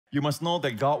You must know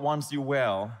that God wants you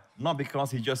well, not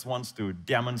because He just wants to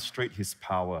demonstrate His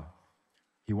power.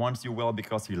 He wants you well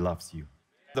because He loves you.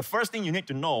 The first thing you need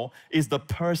to know is the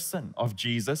person of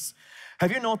Jesus.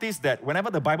 Have you noticed that whenever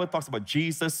the Bible talks about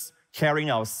Jesus carrying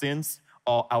our sins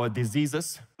or our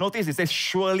diseases, notice it says,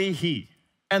 surely He.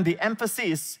 And the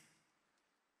emphasis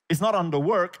is not on the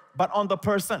work, but on the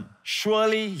person.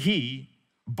 Surely He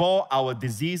bore our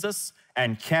diseases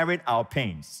and carried our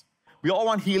pains. We all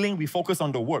want healing, we focus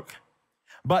on the work.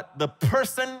 But the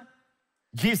person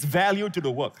gives value to the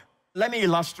work. Let me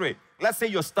illustrate. Let's say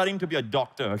you're studying to be a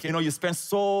doctor. Okay? You know, you spend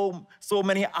so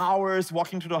many hours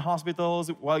walking to the hospitals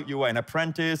while you are an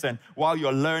apprentice and while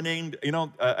you're learning, you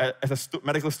know, as a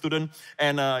medical student.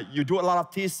 And you do a lot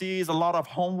of theses, a lot of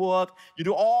homework. You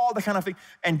do all the kind of thing.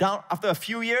 And after a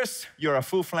few years, you're a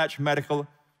full-fledged medical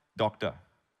doctor.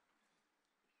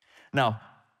 Now,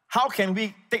 how can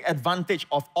we take advantage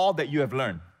of all that you have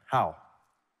learned? How?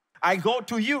 I go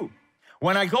to you.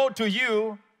 When I go to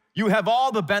you, you have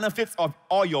all the benefits of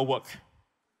all your work.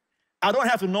 I don't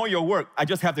have to know your work. I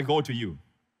just have to go to you.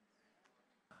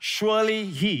 Surely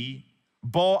He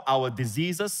bore our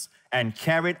diseases and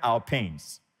carried our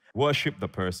pains. Worship the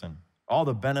person. All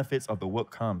the benefits of the work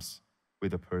comes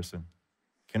with the person.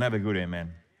 Can I have a good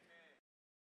amen?